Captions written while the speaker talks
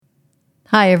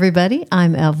Hi, everybody.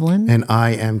 I'm Evelyn. And I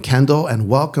am Kendall, and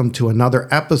welcome to another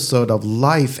episode of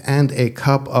Life and a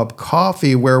Cup of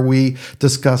Coffee, where we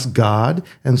discuss God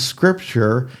and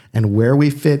Scripture and where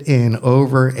we fit in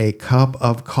over a cup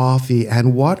of coffee.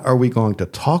 And what are we going to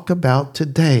talk about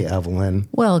today, Evelyn?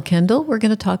 Well, Kendall, we're going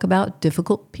to talk about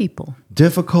difficult people.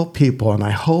 Difficult people, and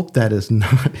I hope that is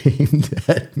not aimed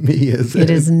at me, is it? It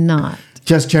is not.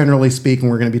 Just generally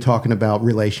speaking, we're going to be talking about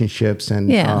relationships and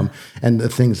the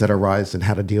things that arise and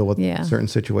how to deal with certain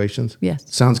situations. Yes.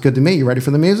 Sounds good to me. You ready for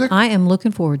the music? I am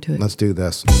looking forward to it. Let's do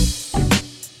this.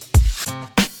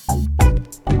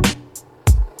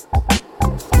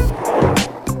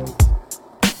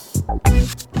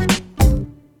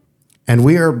 And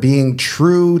we are being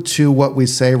true to what we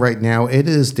say right now. It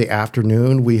is the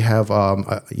afternoon. We have,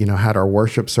 had our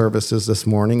worship services this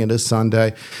morning. It is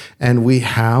Sunday, and we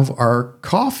have our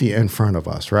coffee in front of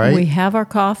us, right? We have our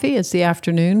coffee. It's the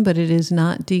afternoon, but it is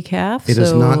not decaf. It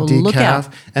is not decaf. Look out.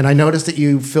 And I noticed that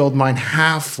you filled mine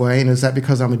halfway. And is that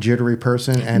because I'm a jittery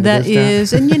person? And that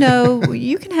is. And,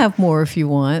 you can have more if you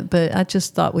want, but I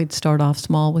just thought we'd start off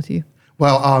small with you.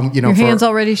 Well, your hand's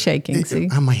already shaking. See,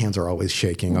 my hands are always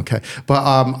shaking. Okay,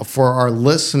 but for our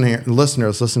listeners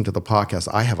listening to the podcast,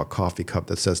 I have a coffee cup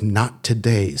that says "Not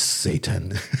today,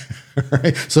 Satan."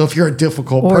 Right? So if you're a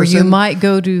difficult person, or you might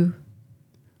go to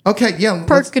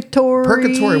purgatory.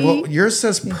 Purgatory. Well, yours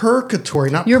says purgatory,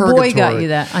 not your purgatory. Your boy got you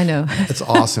that. I know. It's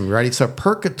awesome. Ready? So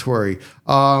purgatory.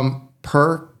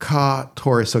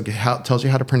 Purgatory. So it tells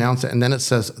you how to pronounce it, and then it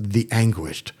says the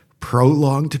anguished.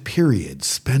 Prolonged period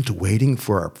spent waiting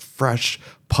for a fresh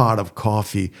pot of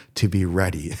coffee to be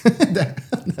ready.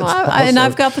 And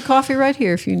I've got the coffee right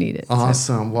here if you need it.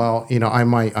 Awesome. So. Well, I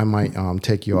might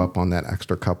take you up on that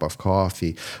extra cup of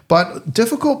coffee. But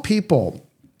difficult people,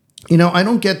 I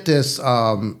don't get this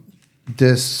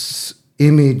this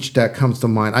image that comes to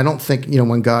mind. I don't think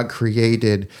when God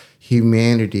created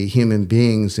humanity, human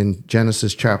beings in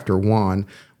Genesis chapter 1.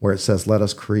 Where it says, let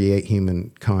us create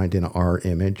humankind in our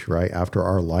image, right, after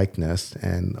our likeness,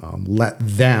 and let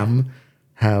them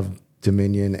have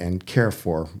dominion and care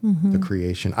for the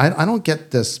creation. I don't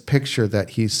get this picture that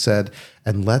he said,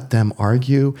 and let them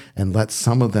argue, and let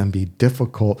some of them be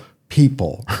difficult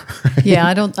people. Right? Yeah,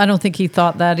 I don't think he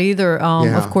thought that either.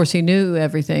 Of course, he knew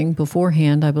everything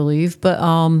beforehand, I believe, but...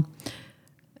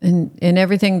 And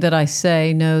everything that I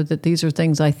say, know that these are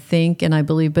things I think and I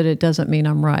believe, but it doesn't mean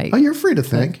I'm right. Oh, you're free to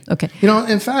think. Okay.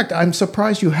 In fact, I'm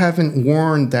surprised you haven't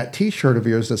worn that T-shirt of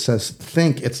yours that says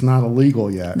 "Think it's not illegal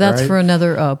yet." That's right? for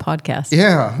another podcast.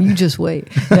 Yeah. You just wait.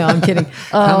 No, I'm kidding.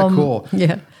 Kind of cool.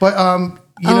 Yeah. But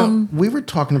we were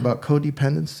talking about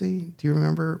codependency. Do you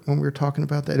remember when we were talking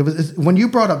about that? When you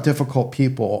brought up difficult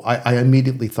people, I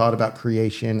immediately thought about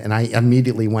creation, and I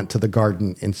immediately went to the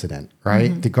garden incident,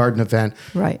 right? The garden event,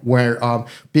 right? Where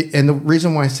and the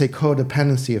reason why I say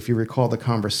codependency, if you recall the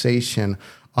conversation,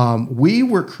 we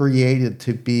were created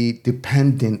to be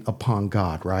dependent upon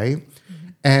God, right?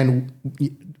 And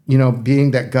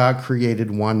being that God created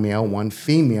one male, one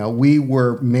female, we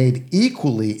were made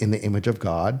equally in the image of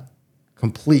God.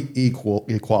 Complete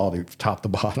equality, top to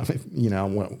bottom,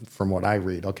 from what I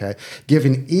read, okay?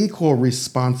 Given equal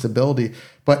responsibility,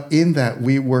 but in that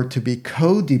we were to be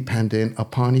codependent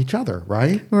upon each other,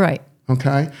 right? Right.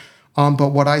 Okay?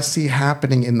 But what I see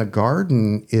happening in the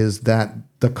garden is that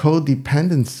the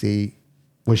codependency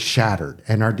was shattered,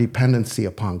 and our dependency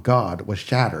upon God was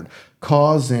shattered,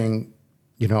 causing,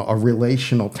 a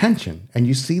relational tension. And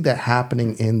you see that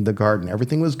happening in the garden.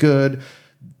 Everything was good.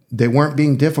 They weren't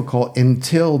being difficult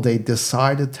until they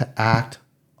decided to act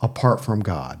apart from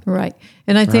God. Right.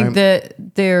 And I think that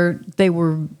they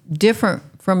were different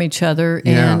from each other.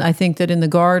 And I think that in the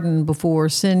garden before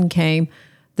sin came,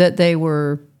 that they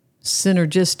were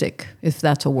synergistic, if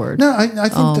that's a word. No,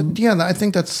 I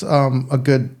think that's a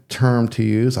good term to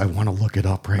use. I want to look it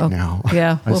up right now.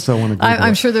 Yeah, I so want to.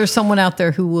 I'm sure there's someone out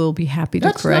there who will be happy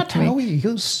to correct me. That's not how we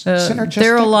use synergistic.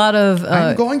 There are a lot of.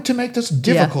 I'm going to make this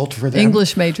difficult for them.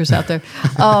 English majors out there,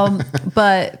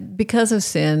 but because of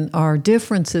sin, our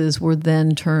differences were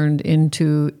then turned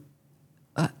into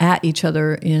at each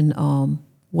other in.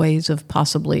 Ways of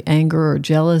possibly anger or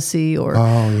jealousy or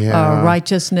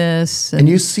righteousness. And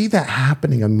you see that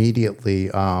happening immediately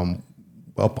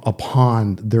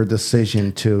upon their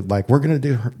decision to, we're going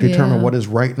to determine what is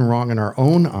right and wrong in our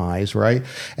own eyes, right?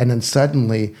 And then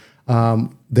suddenly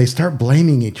they start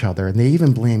blaming each other, and they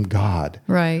even blame God,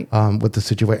 right? With the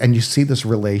situation, and you see this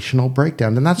relational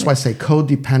breakdown, and that's why I say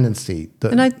codependency.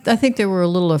 And I think they were a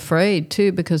little afraid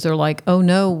too, because they're like, "Oh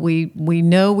no, we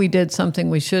know we did something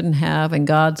we shouldn't have, and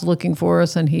God's looking for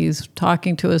us, and He's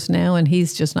talking to us now, and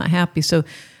He's just not happy." So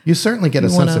You certainly get a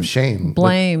sense of shame.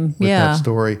 Blame. With that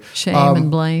story. Shame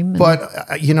and blame. But,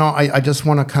 I just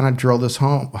want to kind of drill this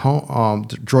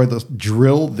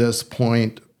drill this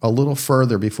point a little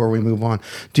further before we move on.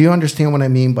 Do you understand what I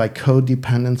mean by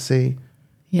codependency?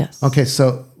 Yes. Okay,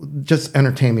 so just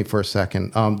entertain me for a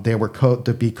second. They were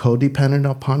to be codependent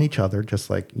upon each other, just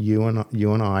like you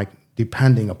and I,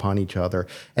 depending upon each other,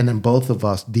 and then both of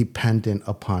us dependent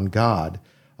upon God,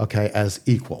 okay, as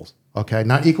equals, okay?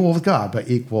 Not equal with God, but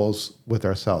equals with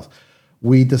ourselves.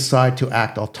 We decide to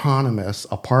act autonomous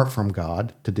apart from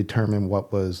God to determine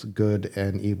what was good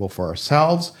and evil for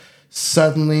ourselves.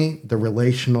 Suddenly, the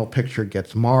relational picture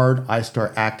gets marred. I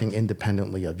start acting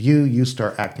independently of you. You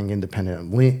start acting independent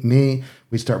of me.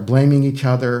 We start blaming each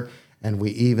other. And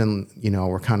we even,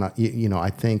 we're kind of, I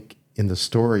think in the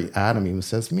story, Adam even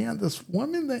says, man, this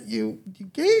woman that you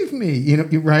gave me,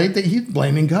 right? That he's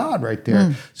blaming God right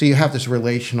there. So you have this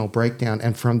relational breakdown.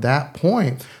 And from that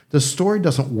point, the story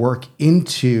doesn't work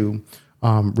into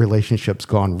relationships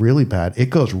gone really bad. It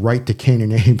goes right to Cain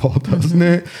and Abel, doesn't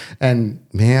it? And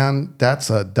man, that's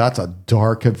a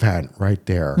dark event right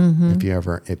there. If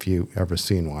you ever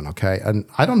seen one, okay? And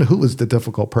I don't know who was the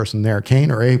difficult person there,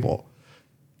 Cain or Abel.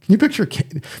 Can you picture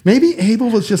Cain? Maybe Abel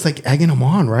was just like egging him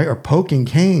on, right? Or poking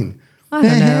Cain. I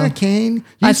don't know. Cain,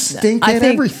 you stink at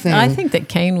everything. I think that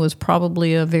Cain was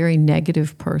probably a very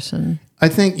negative person. I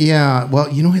think, yeah.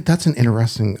 Well, you know what? That's an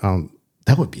interesting,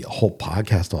 that would be a whole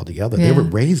podcast altogether. Yeah. They were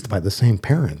raised by the same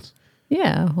parents.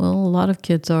 Yeah, well, a lot of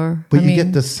kids are. But you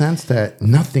get the sense that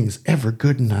nothing's ever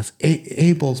good enough.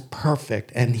 Abel's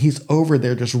perfect, and he's over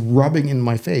there just rubbing in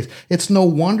my face. It's no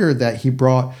wonder that he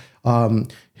brought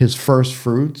his first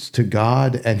fruits to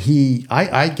God, and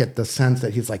I get the sense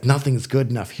that he's like, nothing's good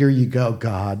enough. Here you go,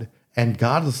 God. And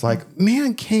God is like,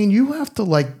 man, Cain, you have to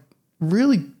like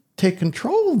really take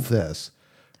control of this,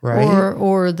 right?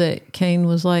 Or that Cain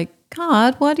was like,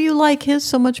 God, why do you like his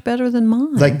so much better than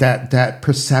mine? Like that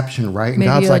perception, right? And maybe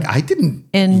God's like, I didn't.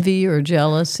 Envy or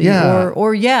jealousy. Yeah.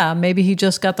 Or maybe he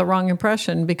just got the wrong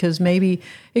impression, because maybe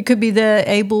it could be that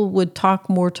Abel would talk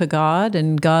more to God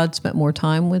and God spent more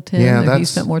time with him. Yeah, or he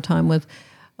spent more time with,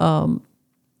 I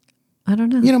don't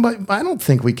know. But I don't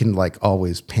think we can like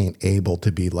always paint Abel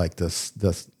to be like this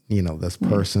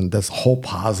person, this whole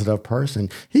positive person.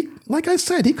 He, like I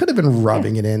said, he could have been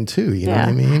rubbing it in too. You know what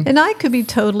I mean? And I could be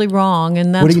totally wrong.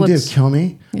 And that's what are you going to do? Kill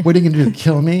me? Yeah. What are you going to do?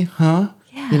 Kill me? Huh?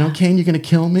 Yeah. Cain, you're going to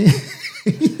kill me?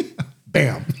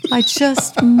 Bam. I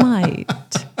just might.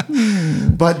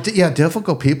 But yeah,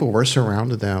 difficult people. We're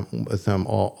surrounded with them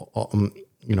all,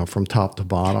 from top to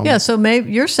bottom. Yeah. So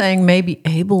maybe you're saying maybe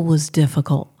Abel was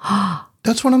difficult.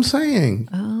 That's what I'm saying.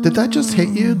 Oh. Did that just hit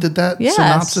you? Did that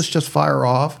synopsis just fire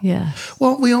off? Yes.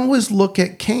 Well, we always look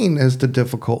at Cain as the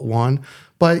difficult one,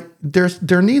 but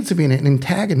there needs to be an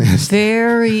antagonist.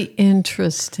 Very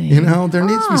interesting. There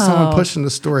needs to be someone pushing the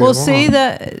story along. See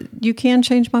that you can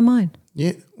change my mind.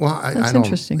 Yeah. Well, That's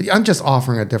interesting. I'm just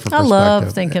offering a different perspective. I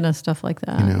love thinking of stuff like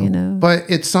that. But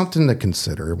it's something to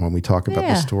consider when we talk about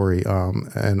the story.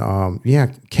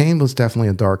 Cain was definitely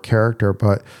a dark character,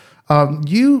 but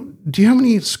do you have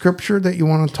any scripture that you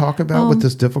want to talk about with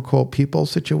this difficult people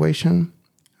situation?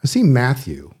 I see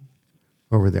Matthew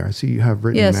over there. I see you have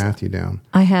written Matthew down.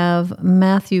 I have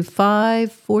Matthew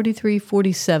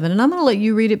 5:43-47, and I'm going to let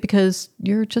you read it because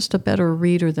you're just a better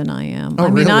reader than I am. Oh,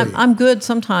 really? I'm good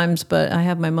sometimes, but I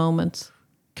have my moments.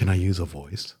 Can I use a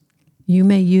voice? You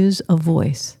may use a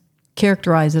voice.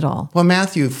 Characterize it all. Well,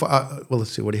 Matthew,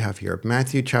 let's see. What do you have here?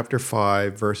 Matthew chapter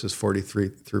 5, verses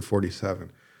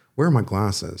 43-47. Where are my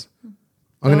glasses?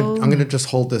 I'm gonna just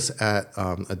hold this at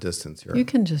a distance here. You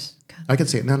can just. I can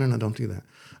see it. No, don't do that.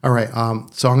 All right.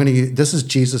 So I'm gonna use. This is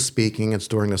Jesus speaking. It's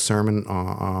during a sermon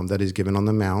that he's given on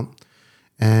the Mount,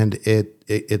 and it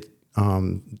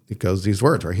goes these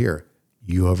words right here.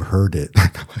 You have heard it.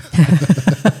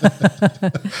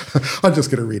 I'm just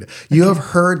gonna read it. You have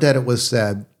heard that it was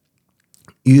said,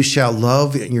 "You shall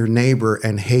love your neighbor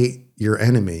and hate your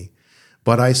enemy."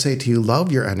 But I say to you,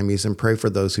 love your enemies and pray for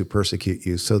those who persecute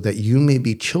you, so that you may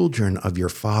be children of your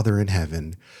Father in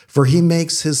heaven. For he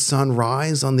makes his sun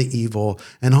rise on the evil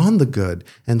and on the good,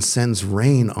 and sends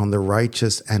rain on the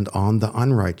righteous and on the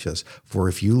unrighteous. For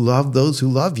if you love those who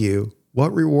love you,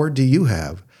 what reward do you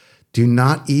have? Do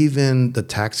not even the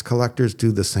tax collectors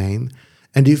do the same?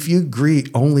 And if you greet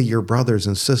only your brothers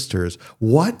and sisters,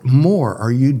 what more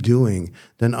are you doing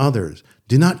than others?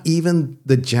 Do not even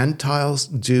the Gentiles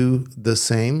do the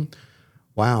same?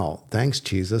 Wow, thanks,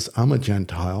 Jesus. I'm a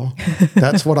Gentile.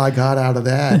 That's what I got out of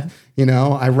that.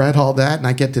 I read all that, and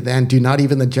I get to the end. Do not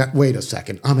even wait a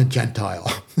second. I'm a Gentile.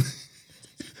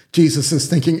 Jesus is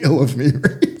thinking ill of me.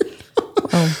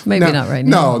 Maybe not right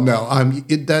now. No.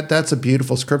 That's a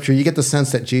beautiful scripture. You get the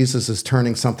sense that Jesus is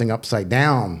turning something upside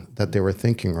down that they were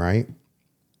thinking, right?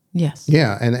 Yes.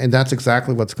 Yeah, and that's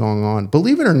exactly what's going on.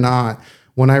 Believe it or not,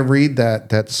 when I read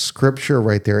that scripture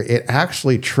right there, it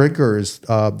actually triggers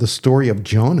the story of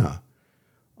Jonah.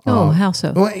 Oh, how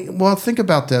so? Well, think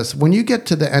about this. When you get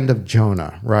to the end of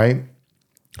Jonah, right?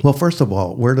 Well, first of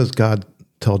all, where does God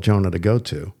tell Jonah to go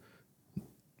to?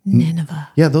 Nineveh.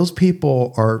 Yeah, those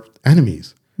people are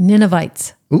enemies.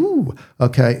 Ninevites. Ooh,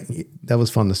 okay. That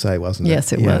was fun to say, wasn't it?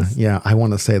 Yes, it was. Yeah, I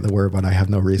want to say the word, but I have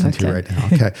no reason to right now.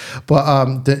 Okay.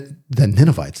 But the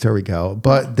Ninevites, there we go.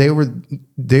 But they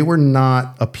were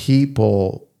not a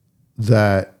people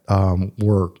that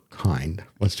were kind,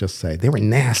 let's just say. They were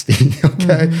nasty,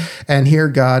 okay? Mm-hmm. And here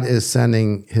God is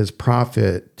sending his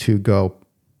prophet to go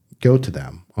to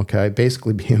them, okay?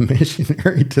 Basically be a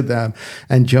missionary to them.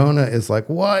 And Jonah is like,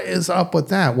 what is up with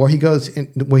that? Well, he goes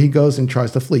and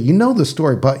tries to flee. You know the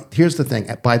story, but here's the thing.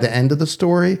 By the end of the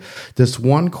story, this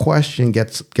one question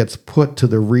gets put to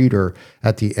the reader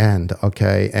at the end,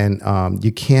 okay? And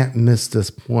you can't miss this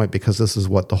point because this is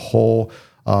what the whole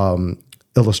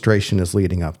illustration is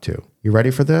leading up to. You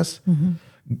ready for this? Mm-hmm.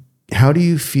 How do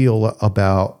you feel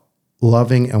about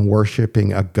loving and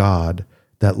worshiping a God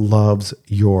that loves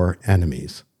your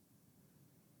enemies?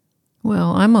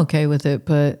 Well, I'm okay with it,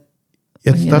 but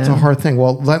that's a hard thing.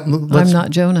 Well, let's, I'm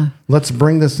not Jonah. Let's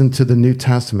bring this into the New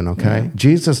Testament, okay? Yeah.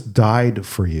 Jesus died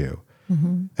for you.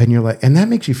 Mm-hmm. And you're like, and that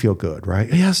makes you feel good,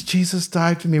 right? Yes, Jesus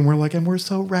died for me. And we're like, and we're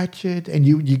so wretched. And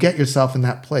you get yourself in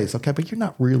that place, okay? But you're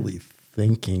not really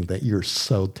thinking that you're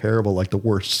so terrible, like the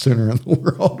worst sinner in the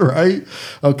world, right?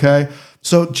 Okay?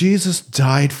 So Jesus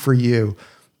died for you.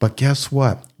 But guess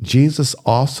what? Jesus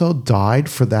also died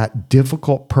for that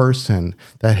difficult person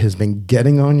that has been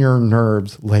getting on your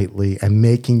nerves lately and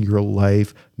making your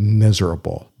life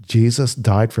miserable. Jesus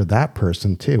died for that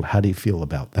person too. How do you feel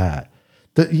about that?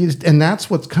 And that's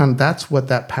what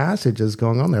that passage is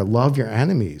going on there. Love your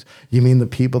enemies. You mean the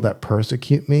people that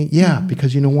persecute me? Yeah, mm-hmm.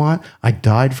 Because you know what? I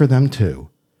died for them too.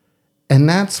 And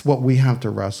that's what we have to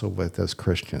wrestle with as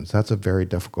Christians. That's a very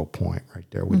difficult point right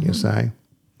there, wouldn't you say?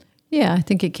 Yeah, I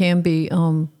think it can be.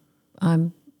 I'm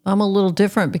a little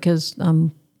different because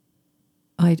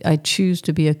I choose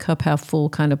to be a cup half full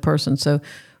kind of person. So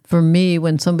for me,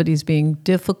 when somebody's being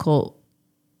difficult,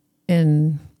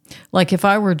 and like if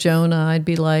I were Jonah, I'd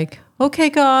be like, okay,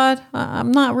 God,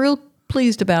 I'm not real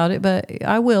pleased about it, but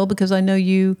I will because I know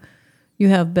you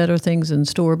have better things in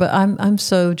store. But I'm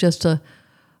so just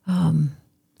I'm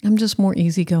just more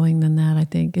easygoing than that. I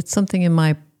think it's something in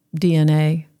my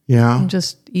DNA. Yeah. I'm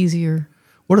just easier.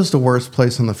 What is the worst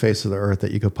place on the face of the earth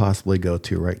that you could possibly go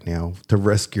to right now to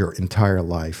risk your entire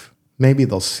life? Maybe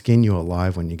they'll skin you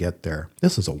alive when you get there.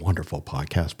 This is a wonderful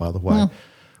podcast, by the way.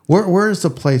 Where is the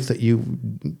place that you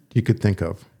could think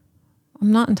of?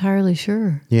 I'm not entirely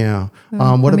sure. Yeah.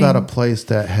 What about a place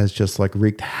that has just like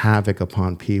wreaked havoc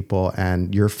upon people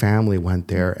and your family went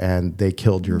there and they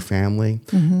killed your family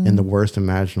in the worst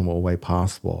imaginable way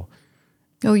possible?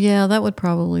 Oh yeah, that would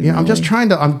probably. Yeah, really. I'm just trying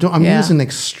to. I'm using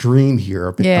extreme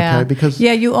here. Yeah, okay, because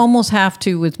you almost have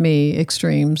to with me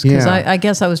extremes because I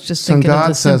guess I was just thinking God of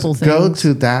the simple says, things. go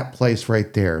to that place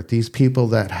right there. These people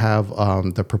that have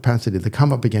the propensity to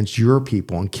come up against your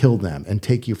people and kill them and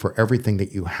take you for everything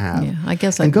that you have. Yeah, I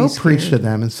guess I'd and go be preach to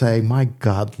them and say, "My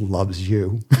God loves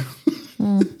you."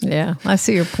 Yeah, I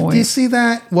see your point. Do you see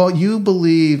that? Well, you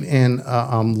believe in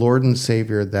Lord and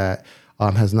Savior that.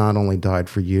 Has not only died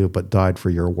for you, but died for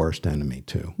your worst enemy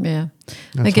too. Yeah.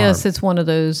 I guess it's one of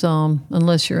those,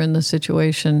 unless you're in the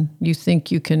situation, you think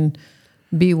you can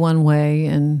be one way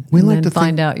and then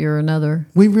find out you're another.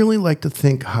 We really like to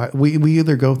think, we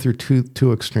either go through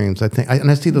two extremes. I think, and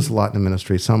I see this a lot in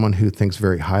ministry, someone who thinks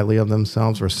very highly of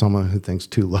themselves or someone who thinks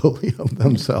too lowly of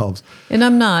themselves. And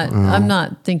I'm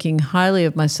not thinking highly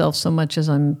of myself so much as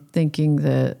I'm thinking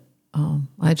that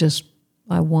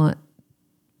I want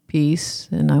peace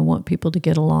and I want people to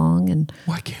get along. And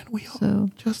why can't we all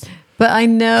just? But I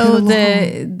know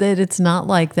that it's not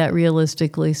like that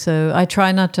realistically. So I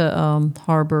try not to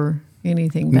harbor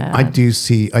anything bad. I do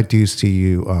see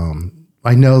you.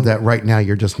 I know that right now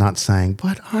you're just not saying,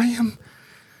 but I am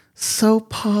so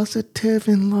positive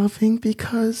and loving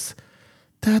because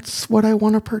that's what I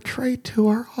want to portray to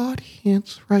our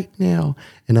audience right now.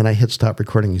 And then I hit stop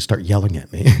recording. You start yelling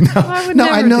at me.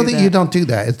 I know that you don't do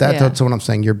that. That's what I'm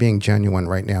saying. You're being genuine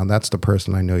right now. That's the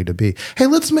person I know you to be. Hey,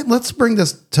 let's bring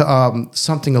this to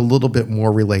something a little bit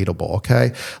more relatable.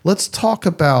 Okay, let's talk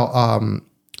about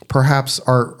perhaps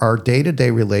our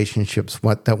day-to-day relationships.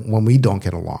 When we don't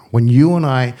get along, when you and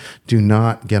I do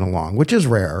not get along, which is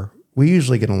rare. we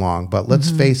usually get along. But let's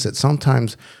face it,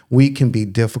 sometimes we can be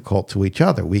difficult to each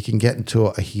other. We can get into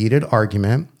a heated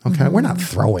argument. Okay, we're not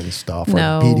throwing stuff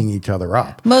or beating each other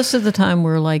up. Most of the time,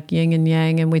 we're like yin and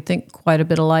yang, and we think quite a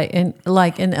bit alike. And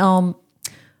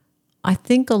I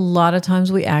think a lot of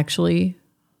times we actually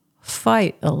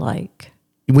fight alike.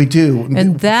 We do,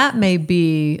 and that may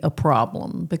be a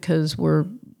problem because we're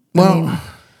Well,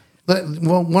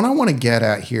 what I want to get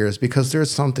at here is because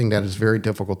there's something that is very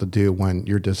difficult to do when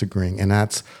you're disagreeing, and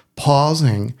that's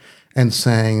pausing and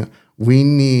saying, we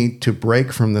need to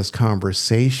break from this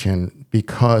conversation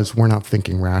because we're not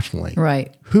thinking rationally.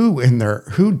 Right.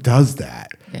 Who does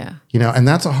that? Yeah. And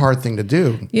that's a hard thing to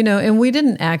do. And we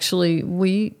didn't actually,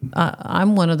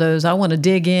 I'm one of those, I want to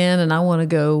dig in and I want to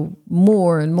go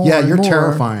more and more. Yeah, you're more.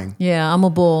 terrifying. Yeah, I'm a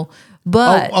bull.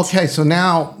 But okay, so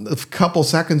now a couple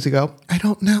seconds ago, I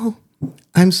don't know.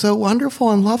 I'm so wonderful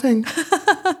and loving.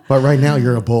 But right now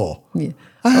you're a bull.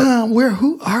 Yeah.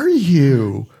 Who are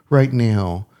you right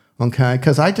now? Okay,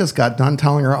 because I just got done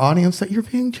telling our audience that you're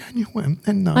being genuine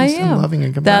and nice and loving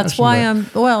and compassionate. That's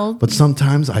why But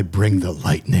sometimes I bring the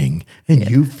lightning and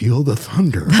you feel the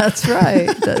thunder. That's right.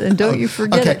 And don't you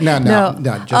forget it. No,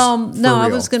 just for I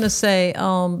real. was going to say,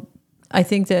 I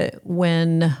think that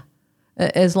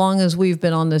as long as we've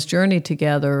been on this journey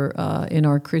together in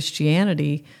our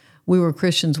Christianity, we were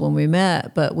Christians when we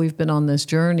met, but we've been on this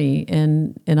journey,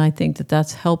 and I think that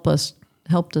that's helped us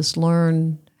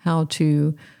learn how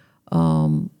to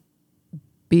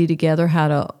be together, how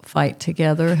to fight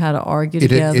together, how to argue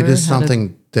together. It is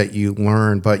something that you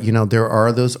learn, but there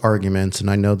are those arguments, and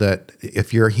I know that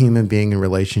if you're a human being in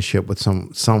relationship with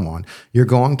someone, you're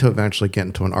going to eventually get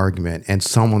into an argument, and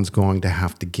someone's going to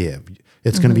have to give.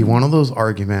 It's going to be one of those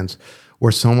arguments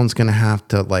where someone's going to have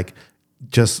to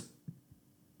just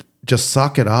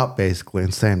suck it up basically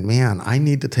and say, man, I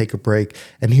need to take a break.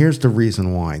 And here's the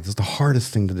reason why. This is the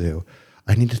hardest thing to do.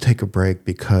 I need to take a break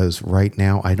because right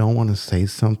now I don't want to say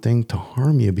something to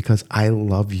harm you because I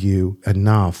love you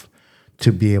enough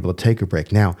to be able to take a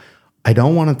break. Now, I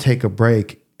don't want to take a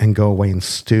break and go away and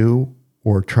stew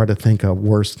or try to think of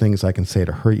worse things I can say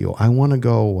to hurt you. I want to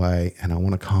go away and I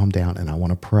want to calm down and I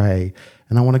want to pray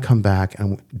and I want to come back.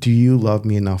 And do you love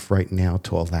me enough right now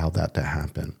to allow that to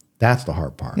happen? That's the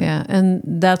hard part. Yeah, and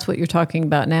that's what you're talking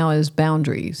about now is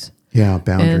boundaries. Yeah,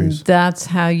 boundaries. And that's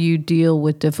how you deal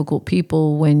with difficult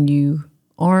people when you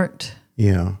aren't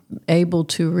able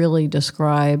to really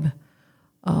describe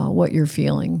what you're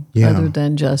feeling other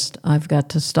than just, I've got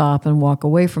to stop and walk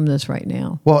away from this right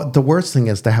now. Well, the worst thing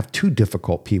is to have two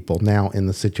difficult people now in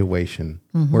the situation,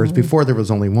 whereas before there was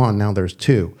only one, now there's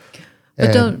two.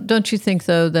 But don't you think,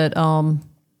 though, that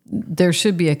there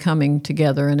should be a coming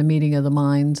together and a meeting of the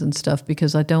minds and stuff,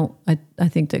 because I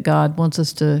think that God wants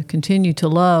us to continue to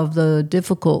love the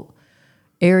difficult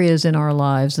areas in our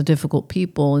lives, the difficult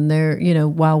people. And there,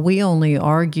 while we only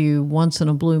argue once in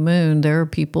a blue moon, there are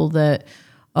people that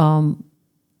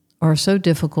are so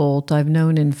difficult. I've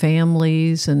known in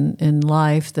families and in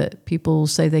life that people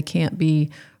say they can't be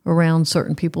around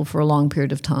certain people for a long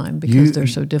period of time because they're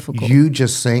so difficult. You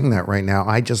just saying that right now,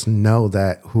 I just know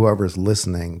that whoever's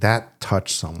listening, that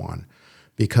touched someone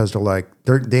because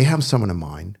they have someone in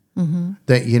mind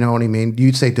that, you know what I mean?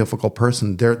 You'd say difficult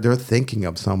person, they're thinking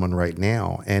of someone right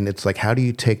now. And it's like, how do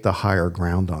you take the higher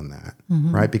ground on that?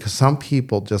 Right? Because some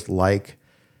people just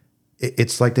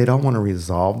it's like they don't want to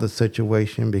resolve the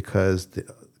situation because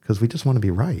we just want to be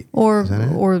right.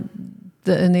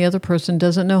 And the other person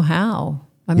doesn't know how.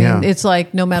 I mean, it's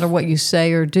like no matter what you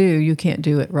say or do, you can't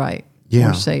do it right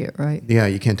or say it right. Yeah,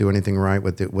 you can't do anything right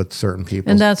with certain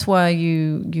people. And that's why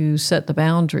you set the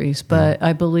boundaries. But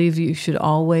I believe you should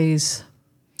always,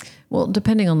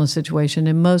 depending on the situation,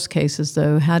 in most cases,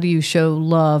 though, how do you show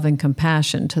love and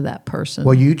compassion to that person?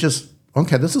 Well,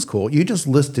 this is cool. You just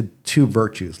listed two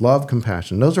virtues, love,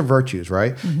 compassion. Those are virtues,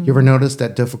 right? You ever notice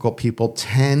that difficult people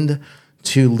tend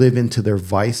to live into their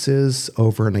vices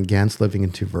over and against living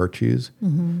into virtues?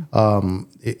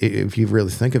 If you really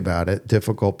think about it,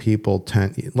 difficult people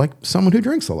tend, like someone who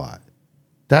drinks a lot.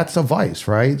 That's a vice,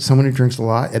 right? Someone who drinks a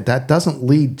lot, that does not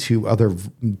lead to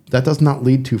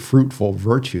fruitful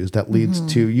virtues. That leads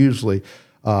to usually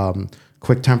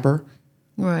quick temper,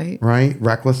 right?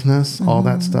 Recklessness, all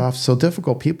that stuff. So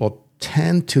difficult people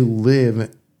tend to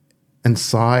live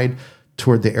inside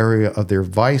toward the area of their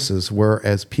vices,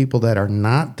 whereas people that are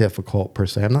not difficult per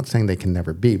se, I'm not saying they can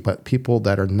never be, but people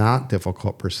that are not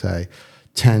difficult per se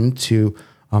tend to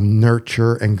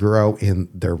nurture and grow in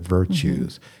their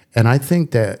virtues. And I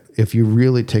think that if you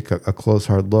really take a close,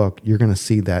 hard look, you're going to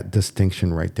see that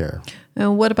distinction right there.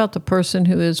 And what about the person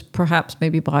who is perhaps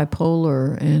maybe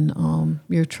bipolar and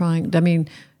you're trying,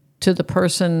 to the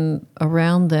person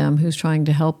around them who's trying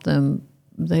to help them,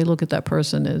 they look at that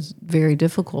person as very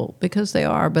difficult because they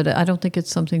are, but I don't think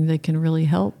it's something they can really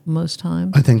help most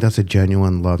times. I think that's a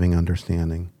genuine, loving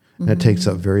understanding. And it takes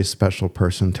a very special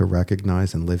person to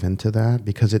recognize and live into that,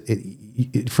 because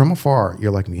it from afar,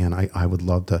 you're like, man, I would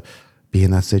love to be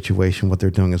in that situation. What they're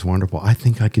doing is wonderful. I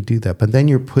think I could do that. But then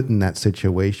you're put in that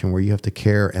situation where you have to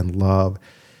care and love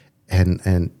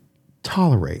and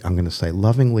tolerate, I'm going to say,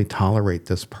 lovingly tolerate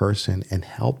this person and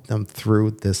help them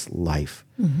through this life.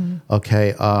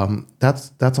 Okay,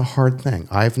 that's a hard thing.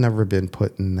 I've never been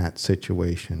put in that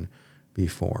situation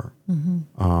before,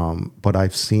 but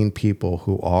I've seen people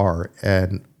who are,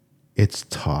 and it's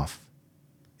tough.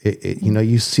 You know,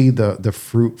 you see the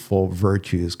fruitful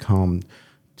virtues come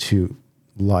to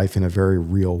life in a very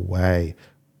real way,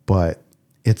 but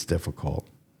it's difficult.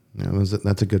 You know,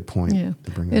 that's a good point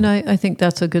to bring up. And I think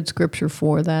that's a good scripture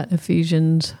for that,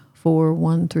 Ephesians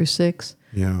 4:1-6.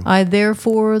 Yeah. I,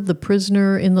 therefore, the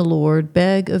prisoner in the Lord,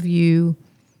 beg of you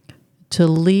to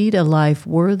lead a life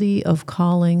worthy of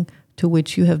calling to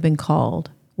which you have been called,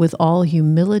 with all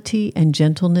humility and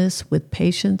gentleness, with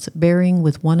patience, bearing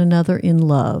with one another in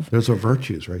love. Those are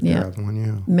virtues right there, everyone.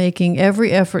 Yeah. Making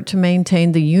every effort to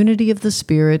maintain the unity of the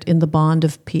Spirit in the bond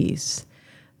of peace.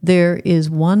 There is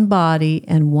one body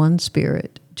and one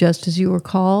Spirit, just as you are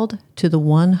called to the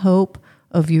one hope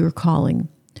of your calling.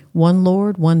 One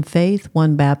Lord, one faith,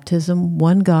 one baptism,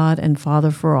 one God and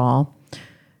Father for all,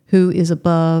 who is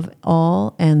above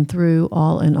all and through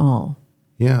all and all.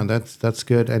 Yeah, that's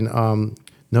good. And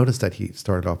notice that he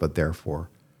started off with therefore.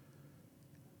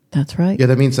 That's right. Yeah,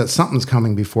 that means that something's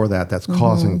coming before that's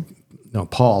causing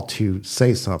Paul to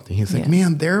say something. He's like,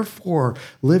 man, therefore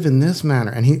live in this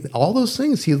manner. And all those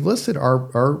things he listed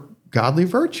are godly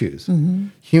virtues.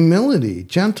 Humility,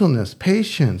 gentleness,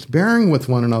 patience, bearing with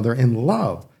one another in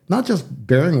love. Not just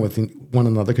bearing with one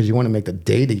another because you want to make the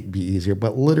day to be easier,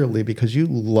 but literally because you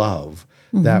love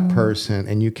that person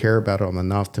and you care about them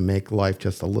enough to make life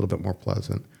just a little bit more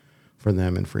pleasant for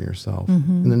them and for yourself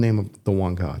in the name of the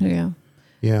one God.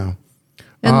 Yeah.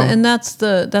 And that's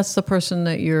the person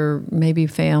that you're maybe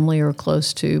family or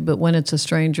close to, but when it's a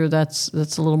stranger, that's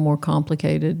a little more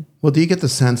complicated. Well, do you get the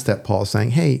sense that Paul's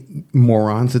saying, hey,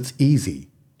 morons, it's easy.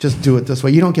 Just do it this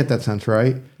way. You don't get that sense,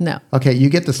 right? No. Okay,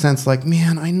 you get the sense like,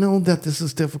 man, I know that this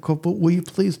is difficult, but will you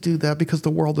please do that because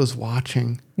the world is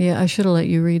watching? Yeah, I should have let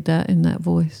you read that in that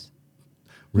voice.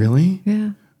 Really?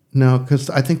 Yeah. No, because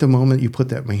I think the moment you put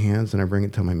that in my hands and I bring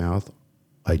it to my mouth,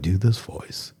 I do this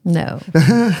voice. No.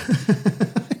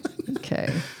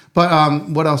 Okay. But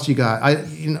what else you got?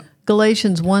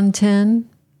 Galatians 1:10.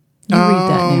 You read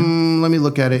that now. Let me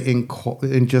look at it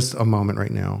in just a moment right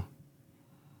now.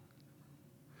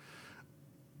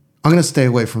 I'm going to stay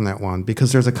away from that one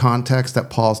because there's a context that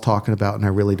Paul's talking about, and I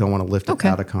really don't want to lift it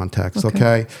out of context.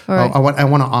 Okay. All right. I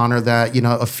want to honor that. You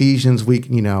know, Ephesians, we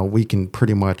can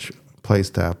pretty much place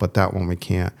that, but that one we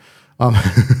can't.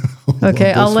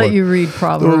 Okay, I'll let you read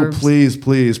Proverbs. Oh,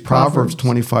 please. Proverbs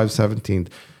 25:17.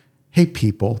 Hey,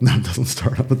 people. No, it doesn't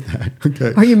start out with that.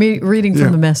 Okay. Are you reading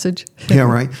from the Message? Yeah,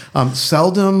 right.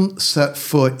 Seldom set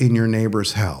foot in your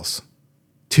neighbor's house.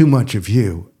 Too much of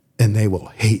you, and they will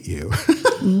hate you.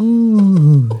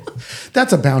 Ooh.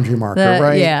 That's a boundary marker,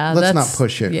 right? Yeah. Let's not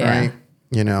push it, right?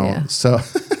 You know, so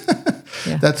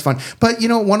that's fun. But, you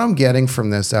know, what I'm getting from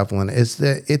this, Evelyn, is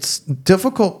that it's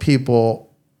difficult people.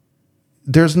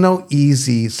 There's no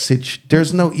easy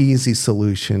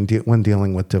solution when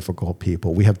dealing with difficult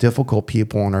people. We have difficult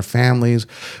people in our families.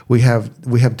 We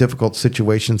have difficult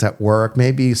situations at work.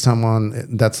 Maybe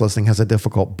someone that's listening has a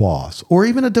difficult boss or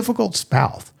even a difficult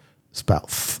spouse.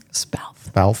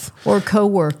 Or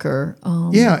coworker.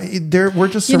 We're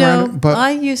just surrounded. But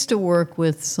I used to work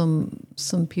with some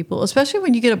people, especially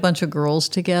when you get a bunch of girls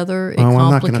together. I'm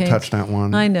not going to touch that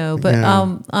one. I know, but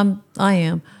I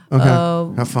am. Okay,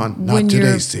 have fun. Not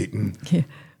today, Satan.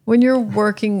 When you're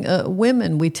working,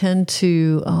 women, we tend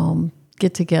to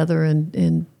get together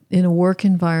in a work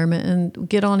environment and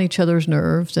get on each other's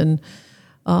nerves, and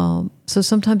so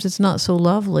sometimes it's not so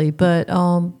lovely. But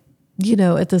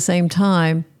at the same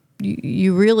time,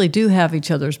 you really do have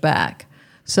each other's back.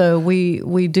 So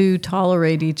we do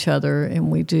tolerate each other,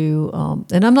 and we do.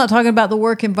 And I'm not talking about the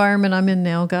work environment I'm in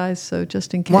now, guys. So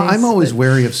just in case. Well, I'm always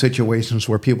wary of situations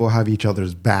where people have each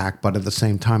other's back, but at the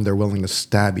same time they're willing to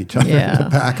stab each other in the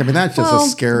back. I mean, that's just a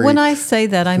scary. When I say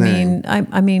that, thing.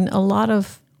 I mean a lot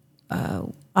of.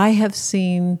 I have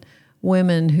seen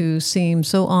women who seem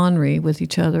so ornery with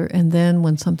each other, and then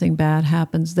when something bad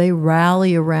happens, they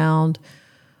rally around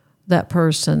that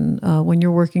person. When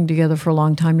you're working together for a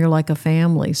long time, you're like a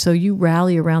family. So you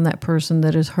rally around that person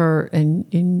that is hurt,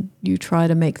 and you try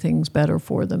to make things better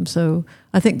for them. So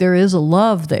I think there is a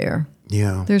love there.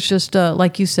 Yeah. There's just,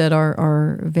 like you said,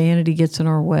 our vanity gets in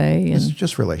our way. It's And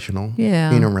just relational. Yeah.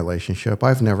 Being in a relationship.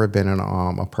 I've never been in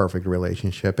a perfect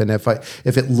relationship. And if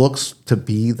it looks to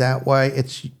be that way,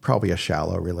 it's probably a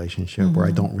shallow relationship where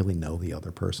I don't really know the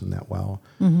other person that well.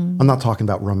 I'm not talking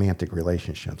about romantic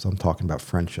relationships. I'm talking about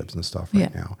friendships and stuff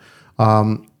right now.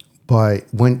 But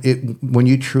when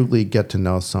you truly get to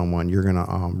know someone, you're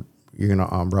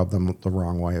gonna rub them the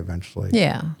wrong way eventually.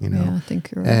 Yeah. You know? Yeah, I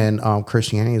think you're right. And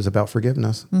Christianity is about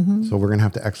forgiveness. So we're going to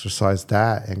have to exercise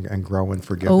that and grow in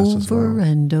forgiveness as well. Over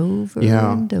and over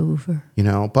and over. You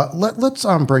know, but let's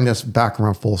bring this back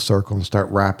around full circle and start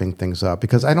wrapping things up,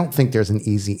 because I don't think there's an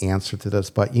easy answer to this.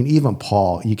 But even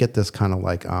Paul, you get this kind of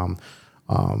like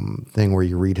thing where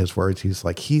you read his words.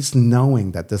 He's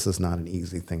knowing that this is not an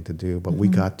easy thing to do, but we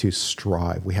got to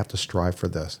strive. We have to strive for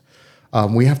this.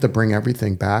 We have to bring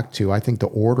everything back to, I think, the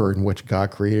order in which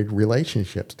God created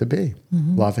relationships to be.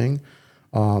 Loving,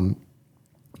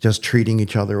 just treating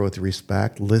each other with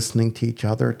respect, listening to each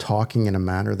other, talking in a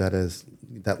manner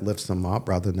that lifts them up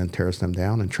rather than tears them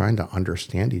down, and trying to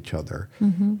understand each other.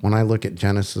 When I look at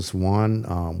Genesis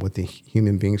 1, with the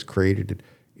human beings created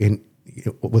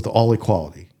with all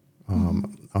equality,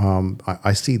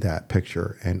 I see that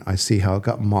picture, and I see how it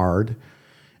got marred,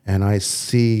 and I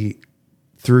see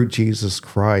through Jesus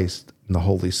Christ and the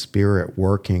Holy Spirit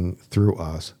working through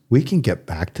us, we can get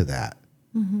back to that.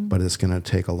 But it's going to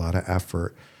take a lot of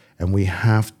effort, and we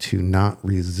have to not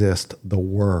resist the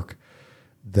work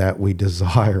that we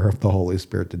desire of the Holy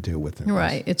Spirit to do within us.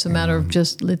 Right. It's a matter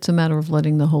of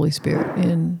letting the Holy Spirit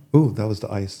in. Ooh, that was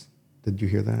the ice. Did you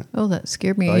hear that? Oh, that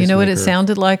scared me. The You know what it ice maker.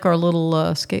 sounded like? Our little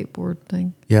skateboard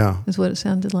thing. Yeah. Is what it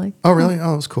sounded like. Oh, really?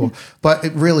 Oh, that's cool. But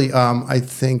it really, I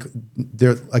think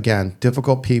they're, again,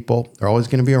 difficult people. They're always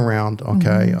going to be around,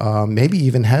 okay? Maybe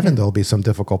even heaven, there'll be some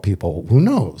difficult people. Who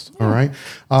knows? All right?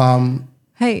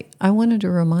 Hey, I wanted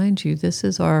to remind you, this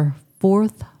is our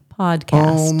 4th podcast.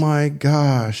 Oh, my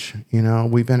gosh. You know,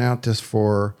 we've been at this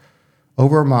for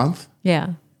over a month.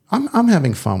 Yeah. I'm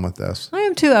having fun with this. I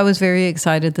am too. I was very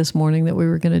excited this morning that we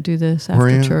were going to do this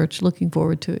after church. Looking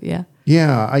forward to it. Yeah.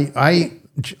 Yeah,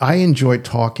 I enjoy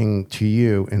talking to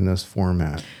you in this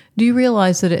format. Do you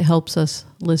realize that it helps us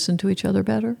listen to each other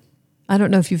better? I don't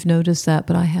know if you've noticed that,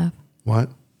 but I have.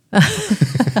 What?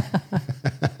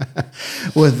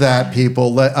 With that,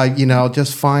 people,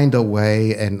 just find a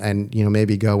way and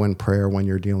maybe go in prayer when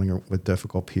you're dealing with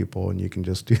difficult people, and you can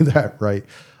just do that right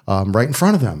in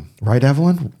front of them. Right,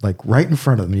 Evelyn? Like right in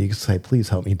front of them. You can say, please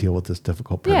help me deal with this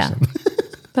difficult person. Yeah,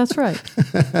 that's right.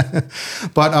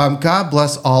 But God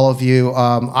bless all of you.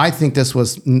 I think this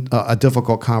was a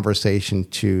difficult conversation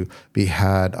to be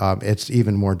had. It's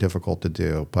even more difficult to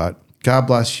do. But God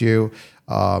bless you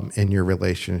in your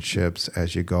relationships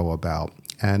as you go about.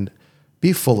 And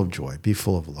be full of joy. Be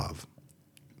full of love.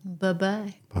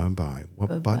 Bye-bye. Bye-bye.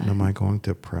 What button am I going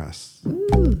to press?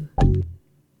 Ooh.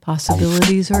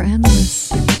 Possibilities are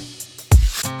endless.